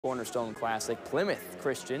Cornerstone Classic, Plymouth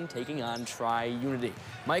Christian taking on Tri-Unity.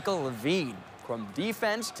 Michael Levine from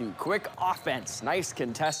defense to quick offense. Nice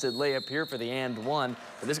contested layup here for the and one,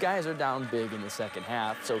 but his guys are down big in the second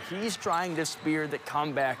half, so he's trying to spear the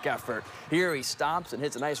comeback effort. Here he stops and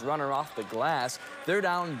hits a nice runner off the glass. They're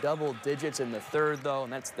down double digits in the third, though,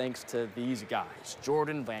 and that's thanks to these guys.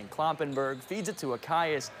 Jordan Van Kloppenberg feeds it to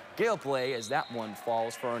Achias Gale play as that one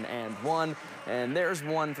falls for an and one, and there's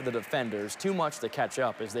one for the defenders. Too much to catch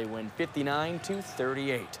up as they win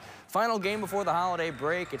 59-38. Final game before the holiday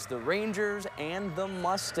break, it's the Rangers and the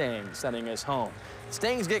Mustangs sending us home.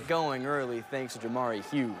 Stangs get going early thanks to Jamari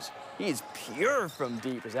Hughes. He's pure from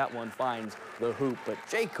deep as that one finds the hoop, but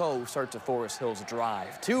Jayco starts a Forest Hills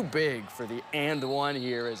drive. Too big for the and one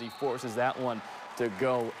here as he forces that one to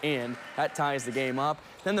go in. That ties the game up.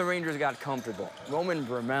 Then the Rangers got comfortable. Roman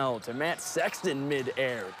Brumell to Matt Sexton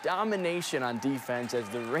midair. Domination on defense as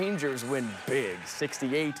the Rangers win big,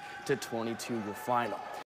 68-22 the final.